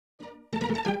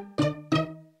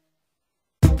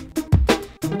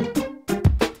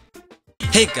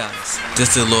Hey guys,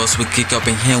 this is Lewis with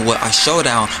GeekHelpingHand with a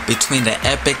showdown between the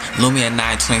epic Lumia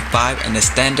 925 and the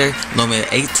standard Lumia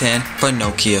 810 for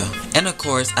Nokia. And of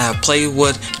course, I have played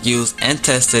with, used, and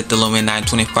tested the Lumia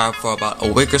 925 for about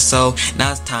a week or so.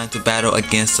 Now it's time to battle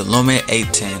against the Lumia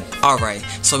 810. Alright,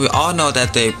 so we all know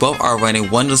that they both are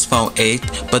running Windows Phone 8,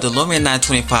 but the Lumia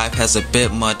 925 has a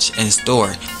bit much in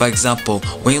store. For example,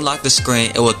 when you lock the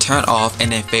screen, it will turn off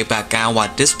and then fade back on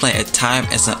while displaying a time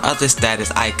and some other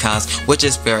status icons, which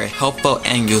is very helpful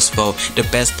and useful. The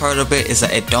best part of it is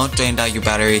that it don't drain down your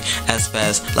battery as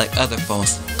fast like other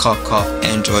phones. Cough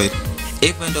Android.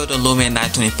 Even though the Lumia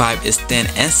 925 is thin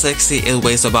and sexy, it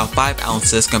weighs about 5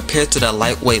 ounces compared to the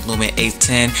lightweight Lumia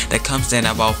 810 that comes in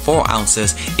about 4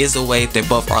 ounces. Either way, they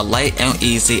both are light and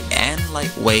easy and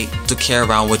lightweight to carry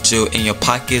around with you in your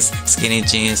pockets, skinny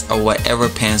jeans, or whatever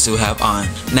pants you have on.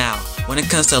 Now, when it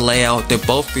comes to layout, they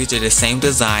both feature the same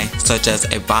design, such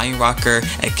as a volume rocker,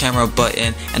 a camera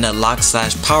button, and a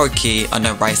lock/power key on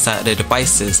the right side of the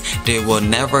devices. They will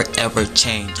never ever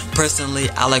change. Personally,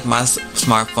 I like my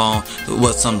smartphone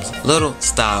with some little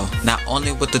style, not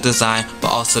only with the design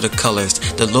but also the colors.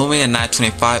 The Lumia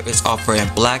 925 is offered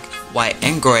in black, white,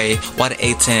 and gray, while the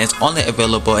 810 is only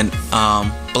available in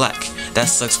black. That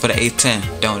sucks for the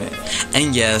 810, don't it?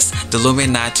 And yes, the Lumia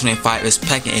 925 is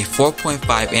packing a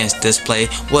 4.5-inch display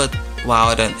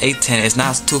while the 810 is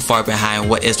not too far behind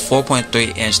with its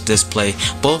 4.3-inch display.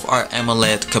 Both are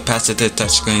AMOLED capacitive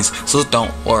touchscreens, so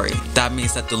don't worry. That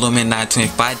means that the Lumia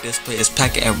 925 display is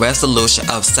packing a resolution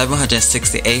of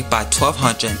 768 by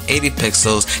 1280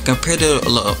 pixels compared to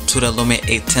the Lumia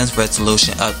 810's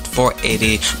resolution of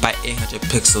 480 by 800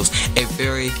 pixels. A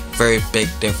very big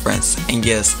difference. And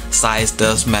yes, size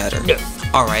does matter.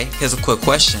 Alright, here's a quick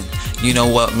question. You know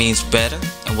what means better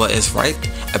and what is right?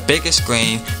 A bigger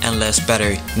screen and less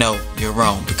battery. No, you're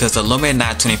wrong, because the Lumia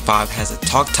 925 has a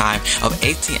talk time of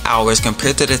 18 hours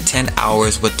compared to the 10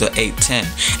 hours with the 810.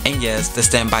 And yes, the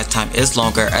standby time is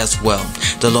longer as well.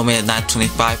 The Lumia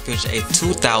 925 features a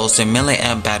 2000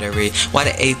 mAh battery, while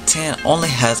the 810 only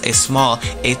has a small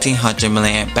 1800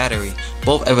 mAh battery,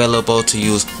 both available to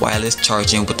use wireless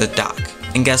charging with the dock.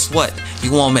 And guess what?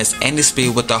 You won't miss any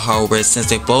speed with the hardware since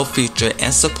they both feature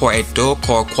and support a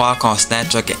dual-core Qualcomm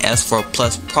Snapdragon S4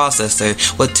 Plus processor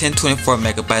with 1024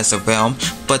 MB of RAM,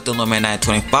 but the Lumia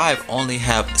 925 only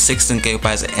have 16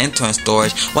 GB of internal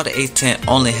storage, while the 810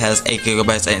 only has 8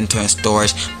 GB of internal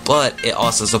storage, but it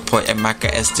also supports a micro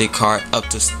SD card up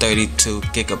to 32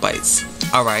 GB.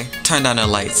 Alright, turn down the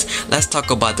lights. Let's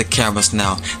talk about the cameras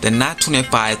now. The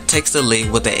 925 takes the lead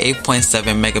with the 8.7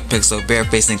 megapixel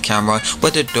rear-facing camera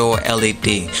with a dual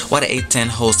LED, while the 810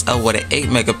 hosts up with an 8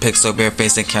 megapixel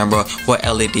rear-facing camera with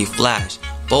LED flash.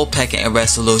 Both packing a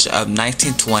resolution of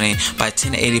 1920 by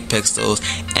 1080 pixels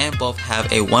and both have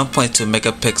a 1.2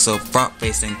 megapixel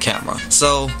front-facing camera.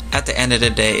 So at the end of the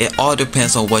day, it all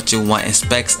depends on what you want in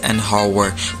specs and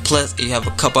hardware. Plus, if you have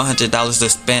a couple $100s to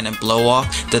spend and blow off,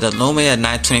 then the Lumia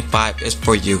 925 is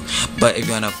for you. But if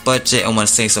you're on a budget and want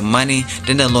to save some money,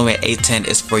 then the Lumia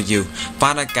 810 is for you.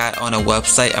 Find a guide on our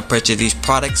website and purchase these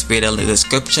products via the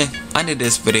description under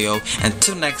this video.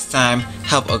 Until next time,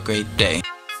 have a great day.